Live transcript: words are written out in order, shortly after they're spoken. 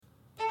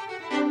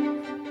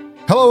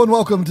Hello and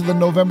welcome to the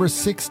November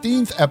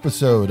 16th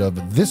episode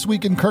of This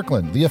Week in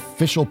Kirkland, the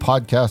official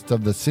podcast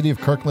of the City of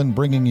Kirkland,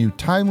 bringing you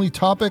timely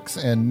topics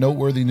and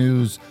noteworthy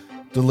news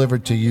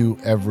delivered to you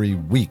every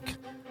week.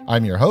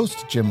 I'm your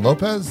host, Jim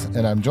Lopez,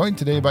 and I'm joined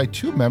today by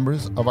two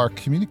members of our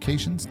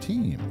communications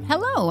team.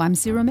 Hello, I'm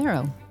Sue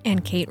Romero.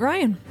 And Kate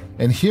Ryan.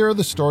 And here are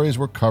the stories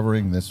we're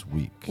covering this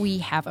week. We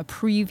have a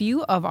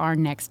preview of our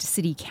next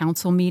City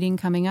Council meeting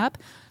coming up.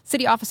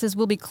 City offices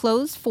will be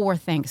closed for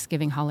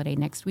Thanksgiving holiday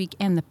next week,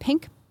 and the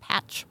Pink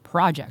Patch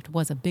Project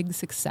was a big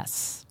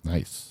success.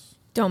 Nice.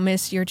 Don't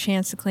miss your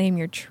chance to claim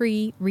your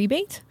tree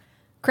rebate,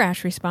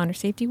 Crash Responder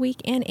Safety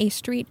Week, and a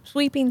street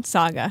sweeping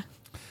saga.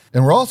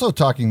 And we're also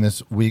talking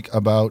this week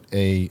about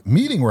a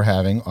meeting we're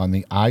having on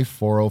the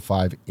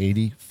I-405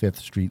 85th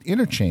Street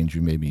interchange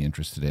you may be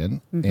interested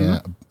in.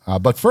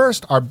 But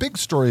first, our big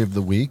story of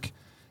the week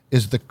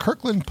is the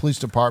Kirkland Police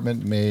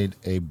Department made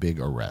a big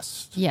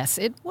arrest. Yes,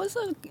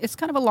 it's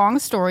kind of a long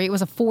story. It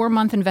was a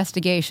 4-month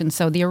investigation.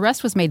 So the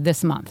arrest was made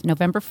this month,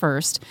 November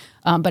 1st,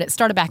 but it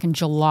started back in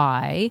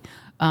July.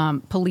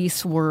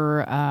 Police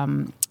were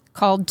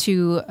called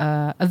to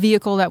a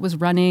vehicle that was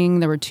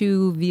running. There were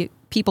two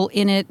people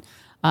in it,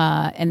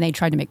 and they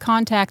tried to make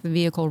contact. The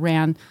vehicle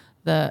ran.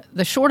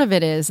 The short of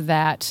it is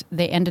that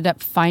they ended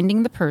up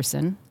finding the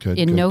person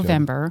in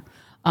November.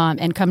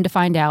 And come to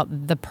find out,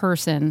 the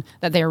person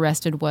that they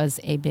arrested was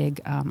a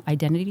big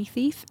identity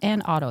thief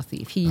and auto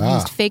thief. He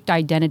used faked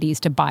identities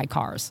to buy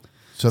cars.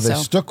 So they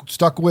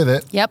stuck with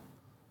it. Yep.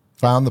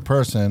 Found the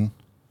person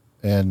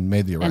and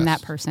made the arrest. And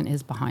that person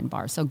is behind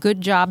bars. So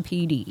good job,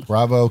 PD.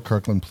 Bravo,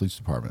 Kirkland Police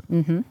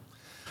Department.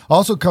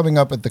 Also coming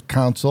up at the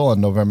council on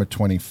November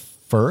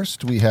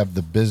 21st, we have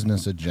the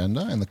business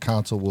agenda, and the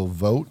council will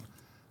vote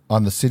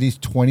on the city's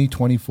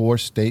 2024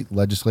 state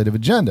legislative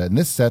agenda. And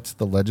this sets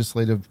the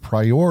legislative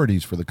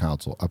priorities for the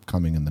council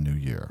upcoming in the new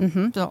year.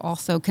 They'll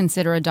also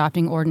consider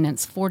adopting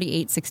Ordinance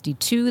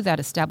 4862 that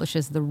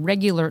establishes the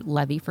regular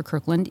levy for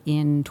Kirkland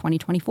in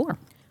 2024.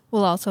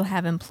 We'll also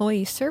have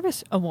employee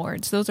service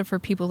awards. Those are for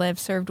people that have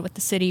served with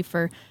the city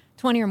for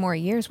 20 or more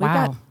years. We've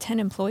got 10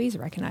 employees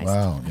recognized.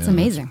 Wow. That's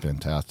amazing. That's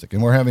fantastic.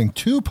 And we're having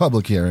two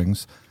public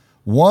hearings,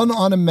 one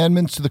on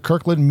amendments to the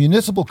Kirkland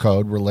Municipal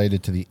Code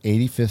related to the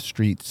 85th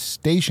Street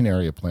Station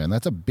Area Plan.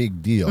 That's a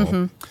big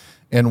deal.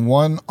 And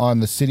one on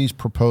the city's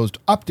proposed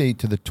update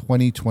to the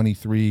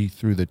 2023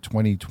 through the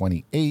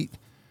 2028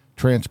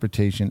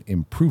 Transportation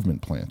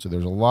Improvement Plan. So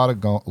there's a lot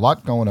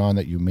going on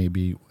that you may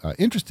be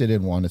interested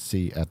in, want to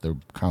see at the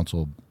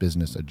council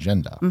business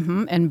agenda.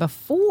 And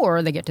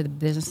before they get to the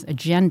business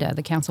agenda,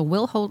 the council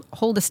will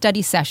hold a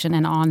study session.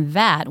 And on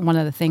that, one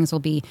of the things will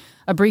be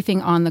a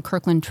briefing on the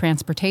Kirkland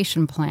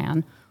Transportation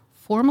Plan,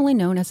 formerly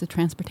known as the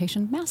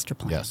Transportation Master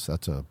Plan. Yes,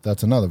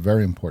 that's another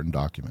very important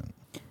document.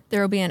 There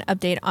will be an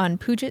update on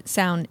Puget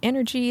Sound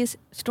Energy's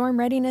storm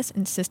readiness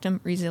and system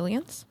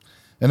resilience.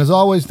 And as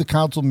always, the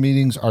council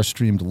meetings are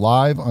streamed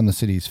live on the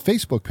city's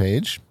Facebook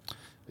page,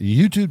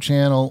 YouTube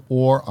channel,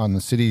 or on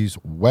the city's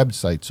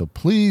website. So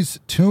please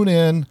tune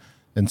in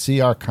and see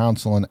our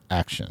council in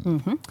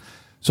action.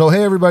 So,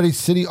 hey, everybody,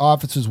 city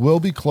offices will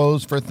be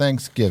closed for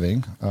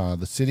Thanksgiving.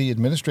 The city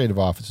administrative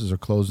offices are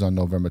closed on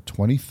November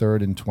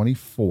 23rd and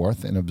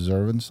 24th in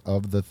observance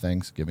of the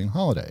Thanksgiving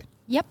holiday.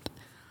 Yep.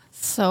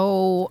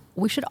 So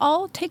we should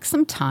all take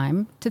some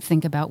time to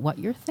think about what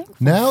you're thankful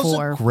for. Now's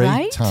a great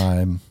right?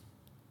 time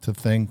to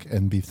think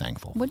and be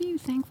thankful. What are you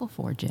thankful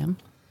for, Jim?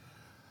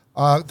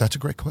 That's a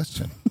great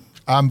question.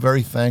 I'm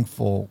very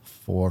thankful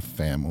for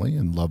family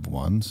and loved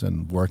ones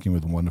and working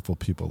with wonderful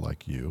people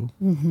like you.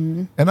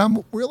 And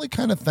I'm really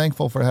kind of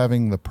thankful for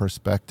having the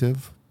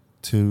perspective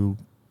to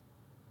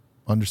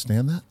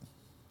understand that.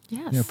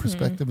 Yes. Yeah,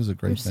 perspective is a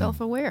great You're thing.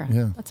 self-aware.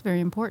 Yeah. That's very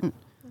important.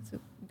 That's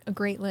a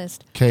great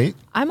list. Kate?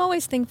 I'm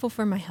always thankful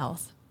for my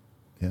health.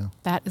 Yeah.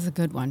 That is a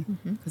good one.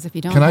 Because if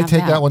you don't Can I have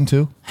take that one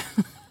too?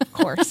 Of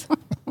course.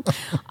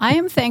 I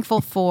am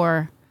thankful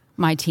for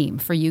my team,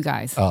 for you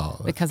guys.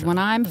 Because when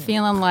I'm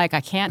feeling like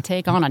I can't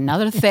take on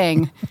another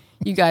thing,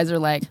 you guys are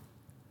like,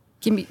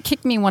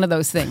 kick me one of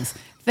those things.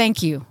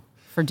 Thank you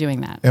for doing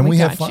that. And we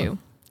got have fun. you.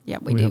 Yeah,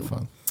 we do. Have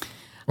fun.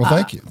 Well,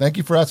 thank you. Thank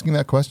you for asking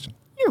that question.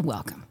 You're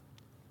welcome.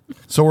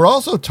 So we're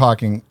also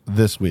talking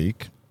this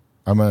week.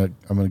 I'm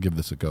gonna give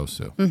this a go,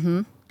 Sue,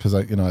 because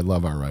I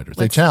love our writers.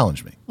 They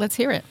challenge me. Let's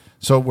hear it.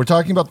 So we're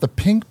talking about the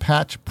Pink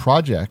Patch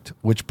Project,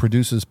 which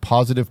produces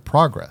positive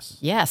progress.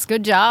 Yes,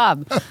 good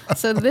job.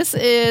 So this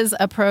is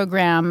a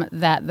program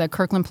that the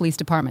Kirkland Police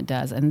Department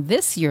does. And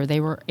this year they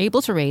were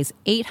able to raise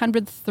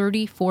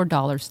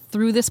 $834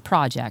 through this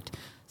project,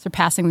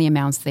 surpassing the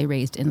amounts they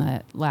raised in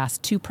the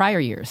last 2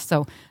 prior years.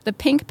 So the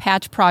Pink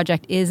Patch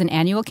Project is an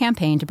annual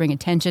campaign to bring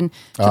attention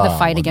to the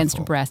fight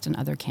against breast and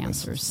other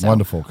cancers. So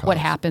wonderful cause. What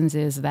happens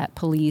is that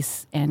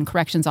police and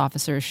corrections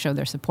officers show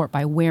their support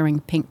by wearing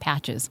pink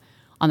patches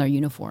on their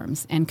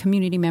uniforms, and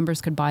community members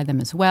could buy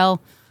them as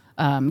well.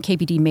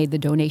 KPD made the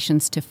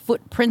donations to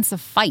Footprints of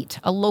Fight,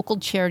 a local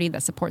charity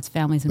that supports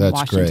families in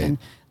Washington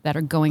that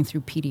are going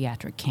through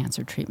pediatric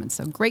cancer treatment.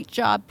 So great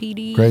job,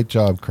 PD. Great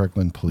job,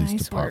 Kirkland Police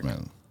Nice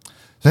Department.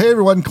 So, hey,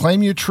 everyone,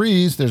 claim your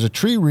trees. There's a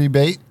tree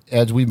rebate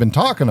as we've been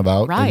talking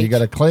about. Right. And you got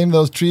to claim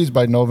those trees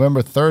by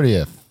November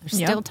 30th. There's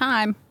still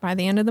time. By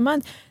the end of the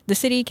month, the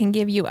city can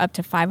give you up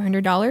to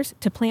 $500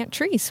 to plant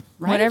trees.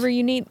 Right. Whatever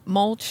you need,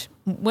 mulch,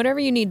 whatever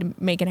you need to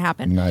make it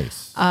happen.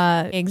 Nice.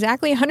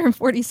 Exactly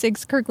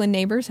 146 Kirkland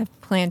neighbors have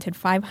planted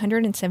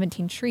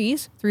 517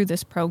 trees through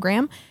this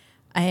program.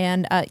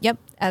 And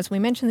as we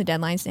mentioned, the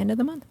deadline's the end of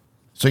the month.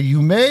 So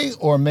you may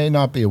or may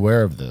not be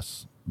aware of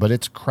this, but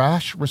it's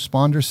Crash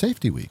Responder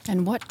Safety Week.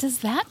 And what does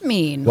that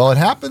mean? Well, it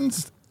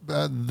happens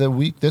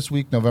this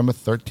week, November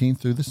 13th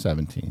through the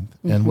 17th.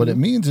 And what it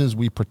means is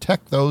we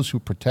protect those who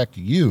protect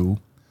you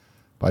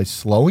by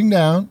slowing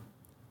down,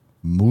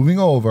 moving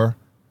over,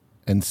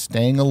 and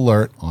staying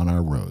alert on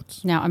our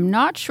roads. Now, I'm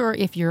not sure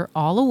if you're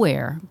all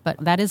aware, but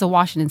that is a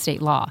Washington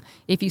state law.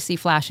 If you see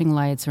flashing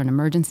lights or an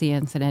emergency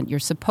incident, you're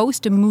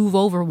supposed to move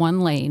over one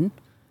lane,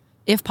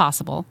 if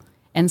possible,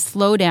 and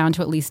slow down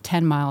to at least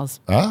 10 miles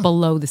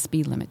below the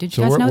speed limit. Did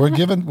you guys know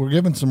that? We're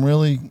given some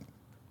really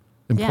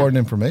important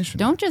information.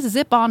 Don't just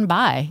zip on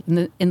by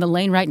in the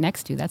lane right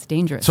next to you. That's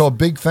dangerous. So a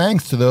big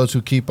thanks to those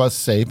who keep us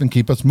safe and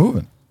keep us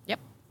moving. Yep.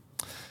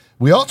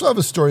 We also have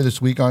a story this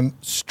week on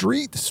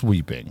street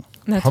sweeping.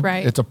 That's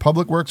right. It's a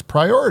public works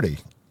priority.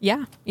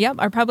 Yeah. Yep.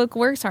 Our public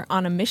works are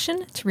on a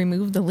mission to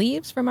remove the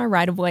leaves from our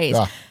right-of-ways.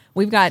 Yeah.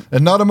 We've got...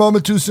 And not a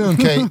moment too soon,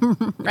 Kate.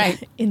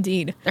 Right.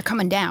 Indeed. They're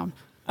coming down.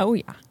 Oh,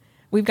 yeah.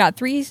 We've got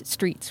 3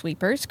 street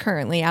sweepers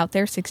currently out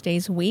there 6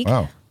 days a week.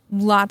 Wow.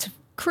 Lots of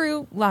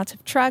crew, lots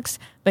of trucks.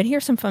 But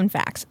here's some fun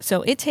facts.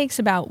 So it takes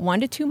about 1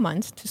 to 2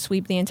 months to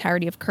sweep the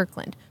entirety of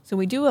Kirkland. So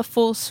we do a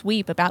full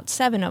sweep, about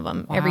 7 of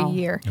them every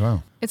year.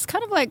 Wow. It's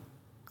kind of like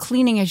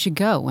cleaning as you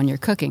go when you're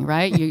cooking,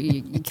 right?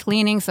 You're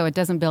cleaning so it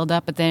doesn't build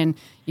up, but then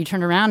you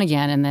turn around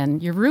again and then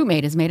your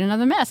roommate has made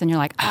another mess and you're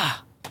like,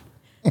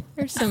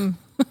 There's some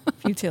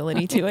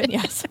futility to it,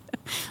 yes.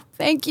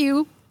 Thank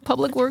you,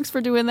 Public Works,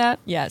 for doing that.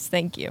 Yes,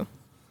 thank you.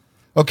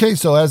 Okay,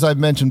 so as I've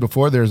mentioned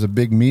before, there's a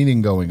big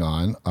meeting going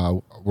on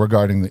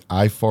regarding the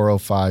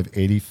I-405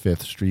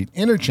 85th Street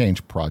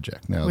interchange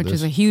project. Now, Which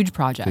is a huge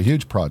project. It's a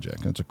huge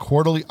project. It's a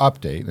quarterly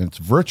update, and it's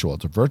virtual.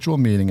 It's a virtual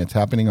meeting. It's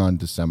happening on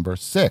December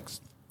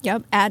 6th.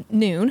 Yep, at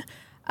noon.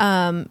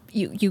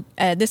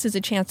 This is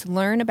a chance to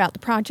learn about the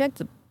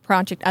project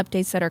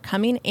updates that are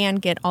coming,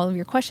 and get all of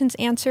your questions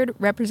answered.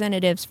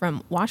 Representatives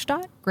from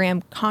WashDOT,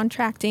 Graham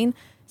Contracting,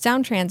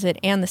 Sound Transit,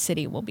 and the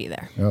city will be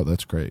there. Oh,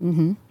 that's great.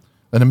 Mm-hmm.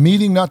 And a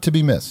meeting not to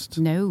be missed.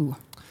 No.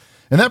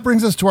 And that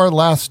brings us to our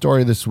last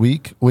story this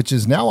week, which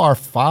is now our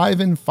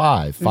 5 in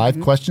 5. 5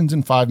 questions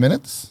in 5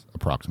 minutes,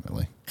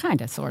 approximately.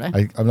 Kind of, sort of.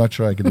 I'm not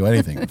sure I can do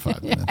anything in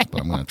 5 minutes,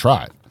 but I'm going to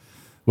try it.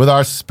 With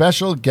our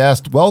special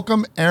guest,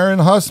 welcome Aaron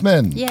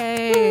Hussman.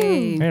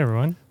 Yay. Hey,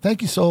 everyone.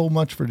 Thank you so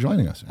much for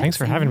joining us. Thanks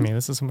for having me.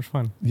 This is so much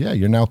fun. Yeah,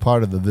 you're now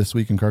part of the This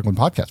Week in Kirkland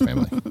podcast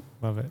family.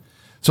 Love it.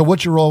 So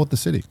what's your role with the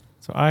city?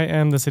 So I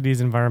am the city's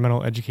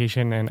environmental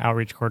education and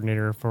outreach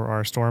coordinator for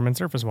our storm and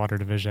surface water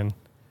division.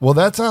 Well,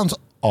 that sounds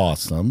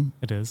awesome.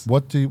 It is.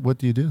 What do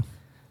you do?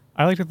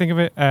 I like to think of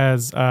it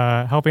as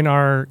helping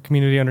our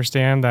community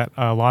understand that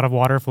a lot of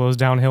water flows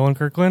downhill in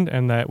Kirkland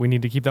and that we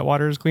need to keep that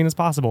water as clean as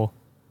possible.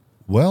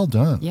 Well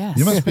done. Yes.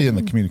 You must be in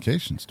the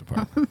communications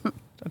department.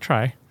 I'll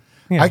try.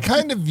 Yeah. I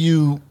kind of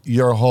view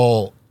your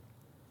whole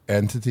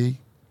entity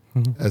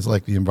as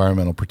like the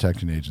environmental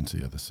protection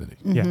agency of the city.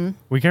 Yeah.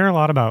 We care a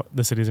lot about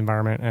the city's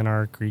environment and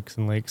our creeks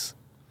and lakes.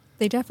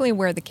 They definitely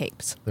wear the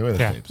capes. They wear the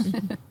Yeah. capes.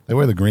 They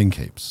wear the green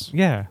capes.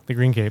 Yeah, the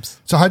green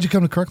capes. So how'd you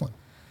come to Kirkland?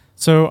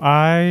 So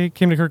I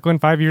came to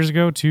Kirkland 5 years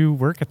ago to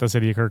work at the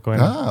city of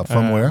Kirkland.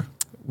 From where?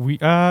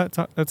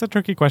 That's a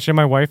tricky question.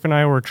 My wife and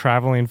I were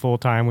traveling full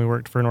time. We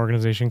worked for an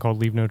organization called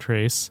Leave No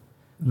Trace.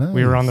 Nice.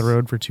 We were on the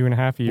road for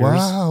 2.5 years.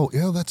 Wow.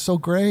 Yeah, that's so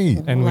great.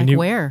 And like we knew,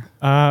 where?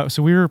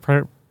 So we were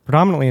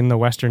predominantly in the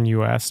Western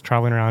U.S.,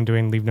 traveling around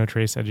doing Leave No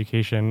Trace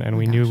education. And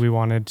we knew we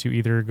wanted to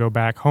either go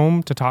back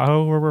home to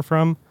Tahoe, where we're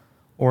from,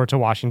 or to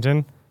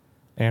Washington.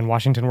 And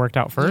Washington worked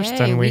out first,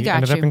 Yay, and we we got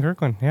ended up you. in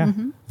Kirkland. Yeah.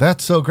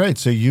 That's so great.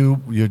 So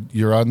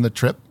you're on the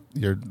trip.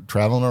 You're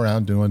traveling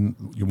around doing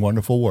your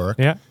wonderful work.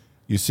 Yeah.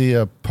 You see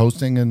a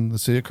posting in the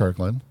city of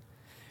Kirkland.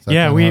 Is that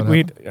Yeah, kinda how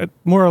it happened?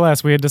 more or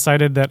less, we had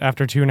decided that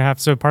after 2.5,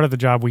 so part of the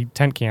job, we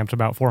tent camped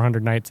about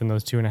 400 nights in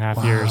those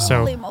 2.5 years. So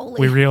Holy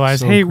moly. we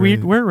realized, So hey,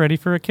 great. we're ready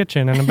for a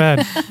kitchen and a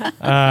bed.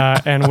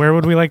 And where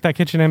would we like that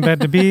kitchen and bed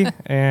to be?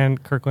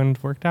 And Kirkland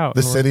worked out.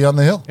 The And city on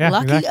the hill. Yeah,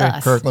 Lucky exactly.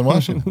 us. Kirkland,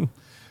 Washington.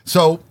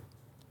 So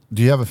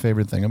do you have a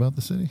favorite thing about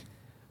the city?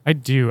 I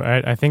do.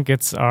 I think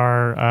it's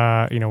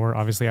our, we're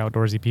obviously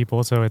outdoorsy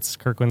people, so it's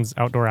Kirkland's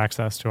outdoor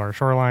access to our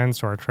shorelines,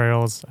 to our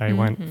trails. I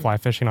went fly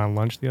fishing on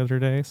lunch the other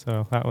day,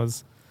 so that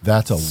was,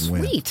 That's a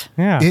win. Sweet.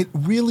 yeah. It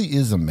really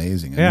is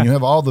amazing. I mean, Yeah. you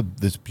have all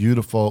this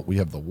beautiful, we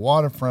have the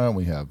waterfront,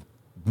 we have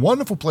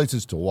wonderful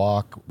places to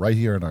walk right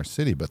here in our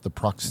city, but the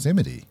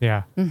proximity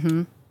yeah.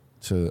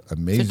 to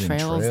amazing To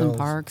trails and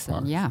parks.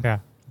 And yeah. Yeah.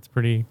 It's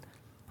pretty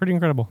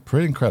incredible.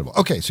 Pretty incredible.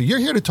 Okay, so you're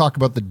here to talk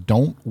about the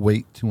Don't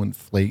Wait to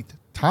Inflate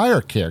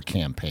Tire Care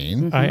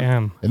campaign. I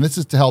am. And this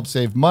is to help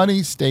save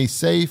money, stay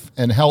safe,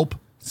 and help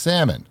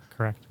salmon.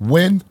 Correct.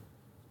 Win,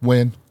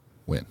 win,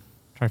 win.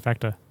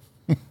 Trifecta.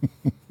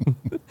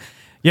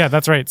 Yeah,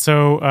 that's right.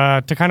 So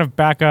to kind of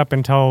back up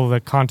and tell the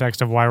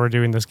context of why we're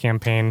doing this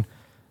campaign,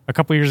 a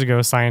couple years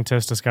ago,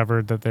 scientists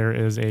discovered that there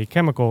is a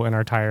chemical in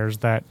our tires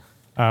that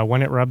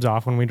when it rubs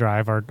off when we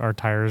drive, our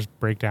tires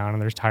break down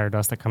and there's tire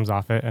dust that comes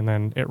off it, and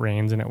then it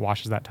rains and it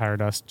washes that tire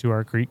dust to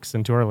our creeks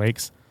and to our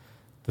lakes.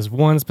 This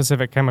one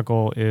specific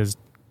chemical is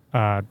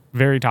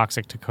very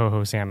toxic to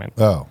coho salmon.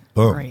 Oh,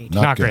 boom. Great.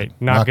 Not great.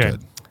 Not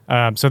good.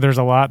 So there's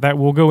a lot that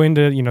we'll go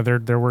into.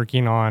 They're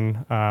working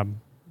on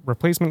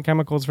replacement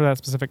chemicals for that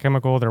specific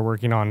chemical. They're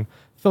working on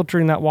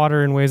filtering that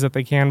water in ways that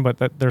they can, but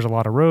there's a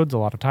lot of roads, a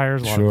lot of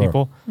tires, a lot of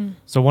people.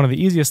 So one of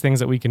the easiest things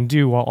that we can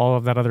do while all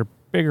of that other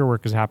bigger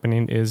work is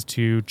happening is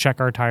to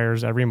check our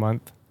tires every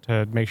month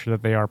to make sure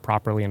that they are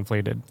properly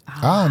inflated.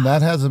 And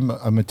that has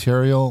a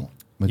material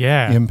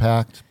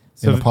impact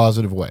in a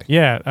positive way.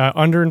 Yeah,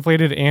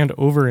 underinflated and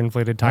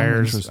overinflated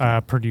tires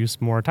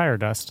produce more tire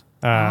dust.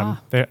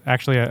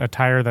 Actually, a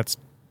tire that's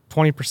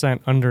 20%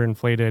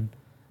 underinflated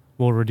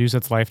will reduce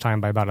its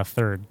lifetime by about a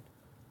third.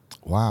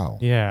 Wow.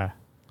 Yeah.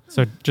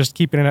 So just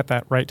keeping it at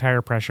that right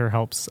tire pressure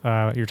helps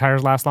your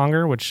tires last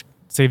longer, which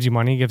saves you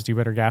money, gives you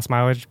better gas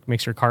mileage,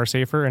 makes your car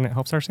safer, and it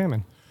helps our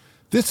salmon.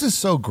 This is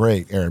so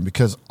great, Aaron,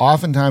 because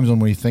oftentimes when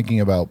we're thinking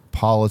about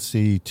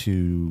policy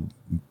to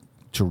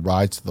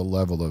rise to the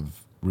level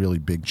of really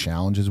big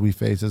challenges we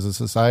face as a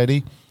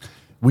society,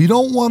 we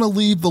don't want to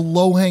leave the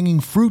low-hanging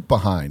fruit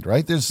behind,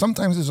 right?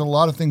 Sometimes there's a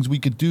lot of things we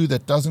could do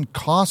that doesn't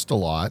cost a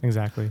lot.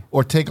 Exactly.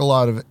 Or take a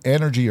lot of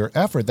energy or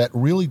effort that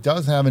really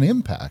does have an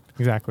impact.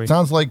 Exactly. It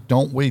sounds like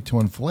don't wait to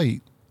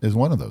inflate is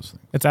one of those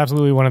things. It's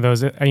absolutely one of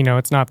those.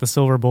 It's not the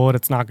silver bullet.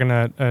 It's not going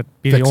to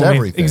be Fix the only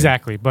everything.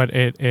 Exactly, but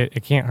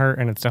it can't hurt,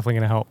 and it's definitely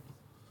going to help.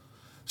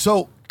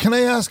 So can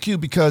I ask you,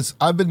 because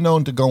I've been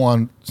known to go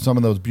on some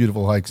of those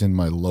beautiful hikes in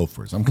my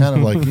loafers. I'm kind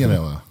of like,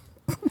 a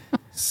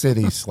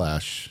city /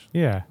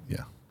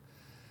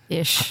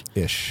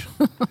 Ish.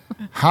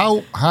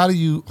 How do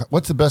you,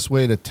 what's the best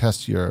way to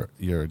test your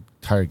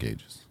tire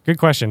gauges? Good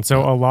question.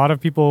 So a lot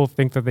of people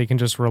think that they can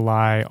just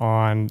rely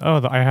on,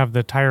 I have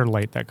the tire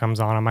light that comes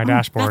on my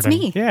dashboard. That's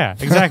me. Yeah,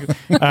 exactly.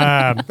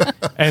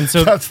 And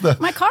so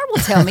My car will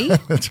tell me.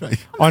 That's right.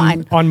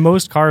 on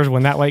most cars,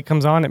 when that light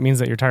comes on, it means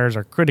that your tires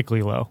are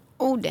critically low.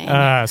 Oh,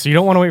 dang. So you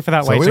don't want to wait for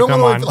that light to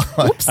come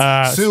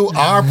on. Sue,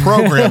 our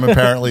program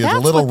apparently is That's a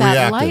little what that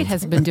reactive. light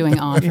has been doing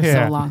on for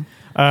so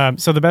long.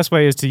 So the best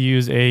way is to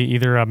use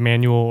either a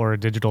manual or a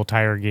digital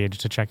tire gauge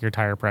to check your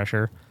tire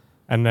pressure.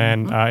 And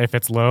then if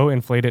it's low,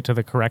 inflate it to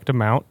the correct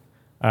amount,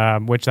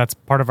 which that's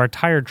part of our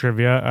tire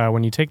trivia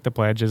when you take the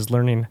pledge is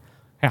learning,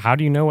 how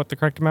do you know what the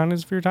correct amount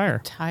is for your tire?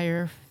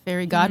 Tire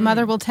fairy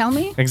godmother will tell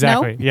me?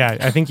 Exactly. No? Yeah.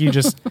 I think you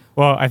just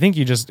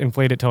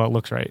inflate it till it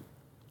looks right.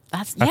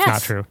 That's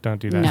not true.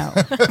 Don't do that. No.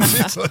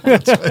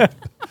 That's right.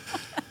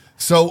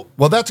 So,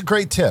 that's a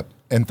great tip.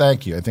 And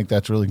thank you. I think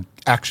that's really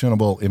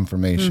actionable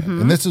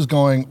information. And this is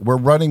we're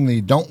running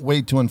the Don't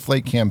Wait to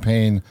Inflate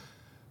campaign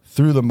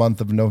through the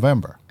month of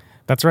November.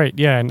 That's right.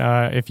 Yeah.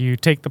 And if you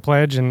take the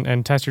pledge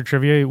and test your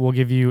trivia, we'll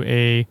give you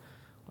a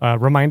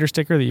reminder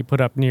sticker that you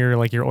put up near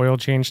like your oil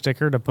change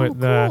sticker to put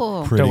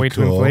cool. Don't Wait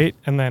to Inflate.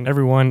 And then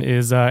everyone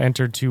is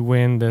entered to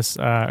win this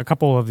a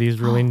couple of these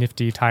really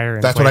nifty tire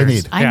inflators. That's what I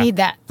need. I need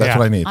that. That's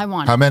what I need. I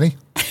want How it. many?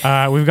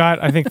 We've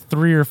got, I think,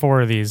 3 or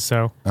 4 of these.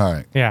 So, All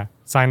right. yeah,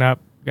 sign up,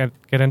 get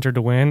entered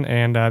to win.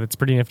 And it's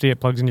pretty nifty. It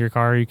plugs into your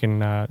car. You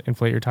can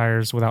inflate your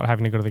tires without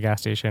having to go to the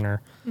gas station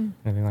or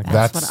anything like that.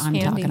 That's That's what I'm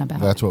handy. talking about.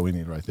 That's what we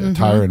need right there.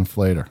 Tire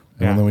inflator.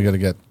 Yeah. And then we got to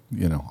get,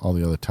 all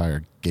the other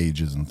tire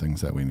gauges and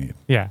things that we need.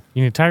 Yeah,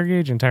 you need a tire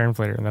gauge and tire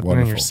inflator, and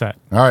then you're set.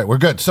 All right, we're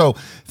good. So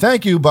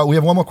thank you, but we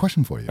have one more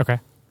question for you. Okay.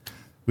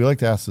 We like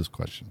to ask this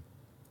question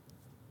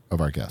of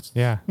our guests.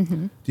 Yeah.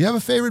 Do you have a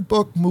favorite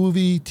book,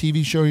 movie,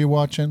 TV show you're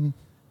watching?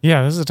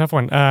 Yeah, this is a tough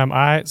one. So I'm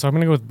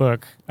going to go with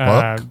book.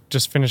 Book?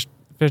 Just finished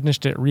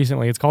it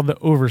recently. It's called The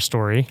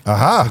Overstory.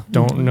 Aha.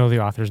 Don't know the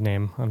author's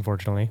name,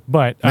 unfortunately,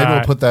 but Maybe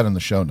we'll put that in the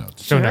show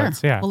notes. show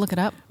notes. Yeah, We'll look it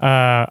up.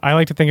 I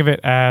like to think of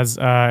it as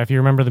if you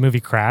remember the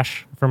movie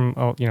Crash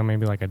from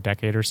maybe like a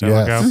decade or so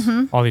Yes.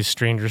 ago. All these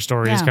stranger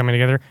stories Yeah. coming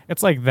together.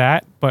 It's like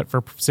that, but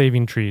for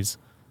saving trees.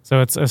 So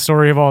it's a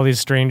story of all these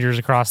strangers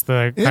across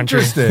the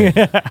country Interesting.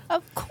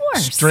 Of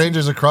course.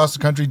 Strangers across the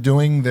country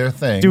doing their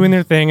thing. doing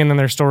their thing, and then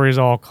their stories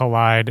all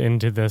collide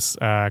into this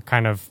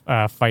kind of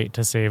fight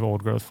to save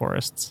old growth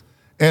forests.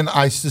 And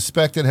I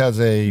suspect it has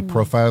a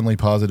profoundly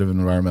positive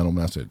environmental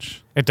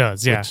message. It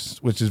does, yeah.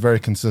 Which is very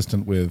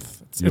consistent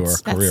with your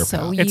career That's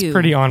so path. It's you.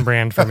 pretty on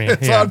brand for me.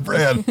 It's yeah. on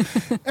brand.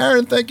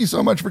 Aaron, thank you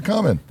so much for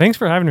coming. Thanks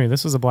for having me.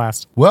 This was a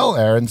blast. Well,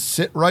 Aaron,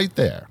 sit right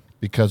there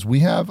because we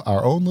have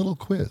our own little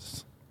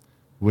quiz,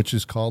 which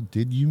is called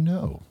Did You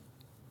Know?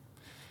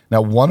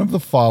 Now, one of the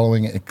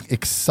following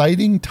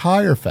exciting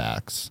tire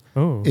facts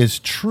Ooh. is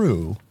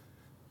true,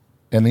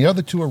 and the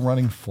other two are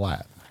running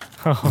flat.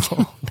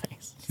 Oh,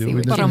 nice. See See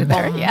what we what did you did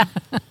there? there? Yeah.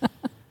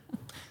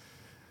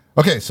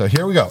 Okay, so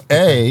here we go.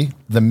 A,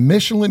 the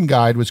Michelin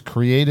Guide was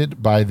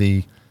created by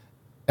the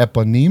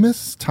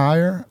eponymous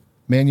tire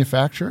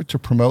manufacturer to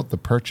promote the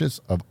purchase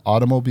of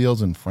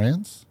automobiles in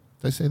France.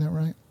 Did I say that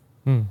right?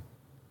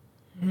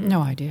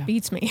 No idea.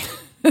 Beats me.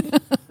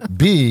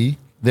 B,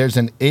 there's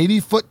an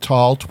 80-foot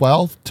tall,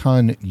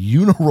 12-ton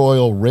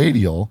Uniroyal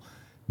radial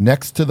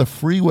next to the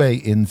freeway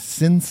in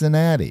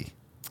Cincinnati.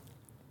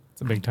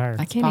 It's a big tire.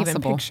 I can't even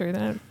possible. picture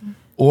that.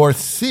 Or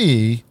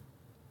C,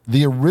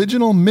 the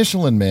original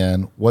Michelin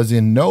Man was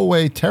in no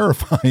way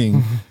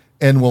terrifying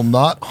and will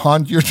not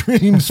haunt your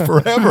dreams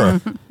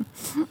forever.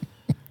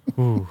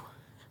 Ooh,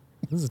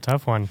 this is a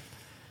tough one.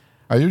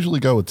 I usually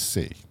go with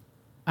C.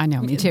 I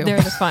know, me too.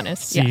 They're the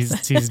funnest.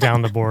 Yes. C's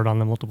down the board on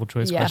the multiple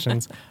choice Yeah.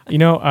 questions. You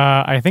know,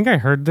 I think I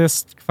heard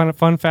this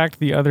fun fact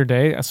the other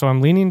day, so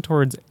I'm leaning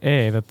towards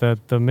A, that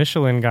the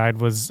Michelin guide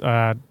was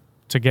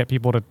to get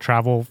people to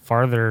travel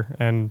farther,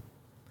 and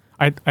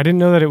I didn't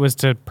know that it was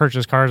to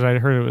purchase cars. I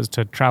heard it was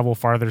to travel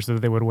farther so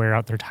that they would wear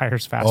out their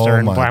tires faster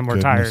and buy more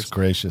tires.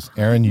 Gracious.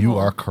 Aaron, you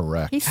are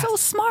correct. He's so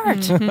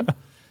smart.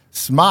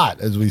 Smart,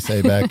 as we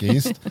say back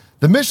east.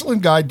 The Michelin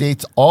Guide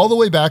dates all the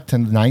way back to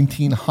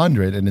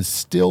 1900 and is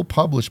still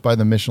published by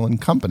the Michelin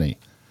Company.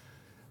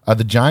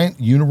 The giant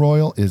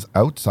Uniroyal is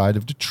outside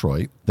of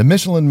Detroit. The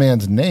Michelin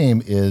Man's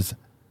name is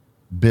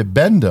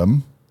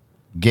Bibendum.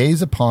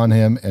 Gaze upon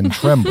him and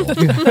tremble.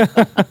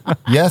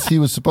 Yes, he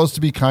was supposed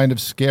to be kind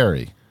of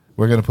scary.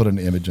 We're going to put an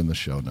image in the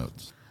show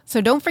notes. So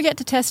don't forget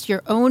to test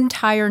your own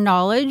tire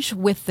knowledge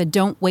with the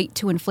Don't Wait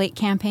to Inflate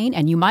campaign,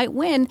 and you might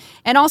win.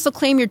 And also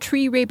claim your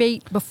tree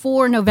rebate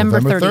before November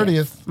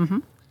 30th. Mm-hmm.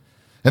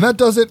 And that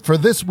does it for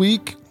this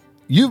week.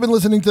 You've been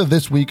listening to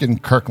This Week in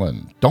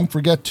Kirkland. Don't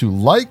forget to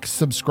like,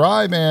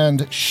 subscribe,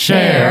 and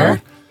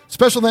share.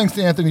 Special thanks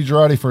to Anthony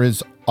Girardi for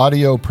his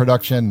audio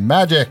production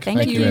magic.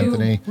 Thank you.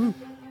 Anthony.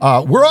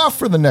 We're off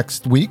for the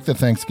next week, the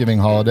Thanksgiving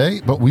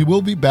holiday, but we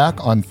will be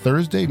back on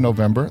Thursday,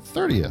 November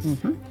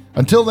 30th.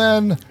 Until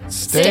then,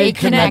 stay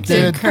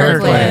connected,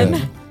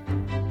 Kirkland.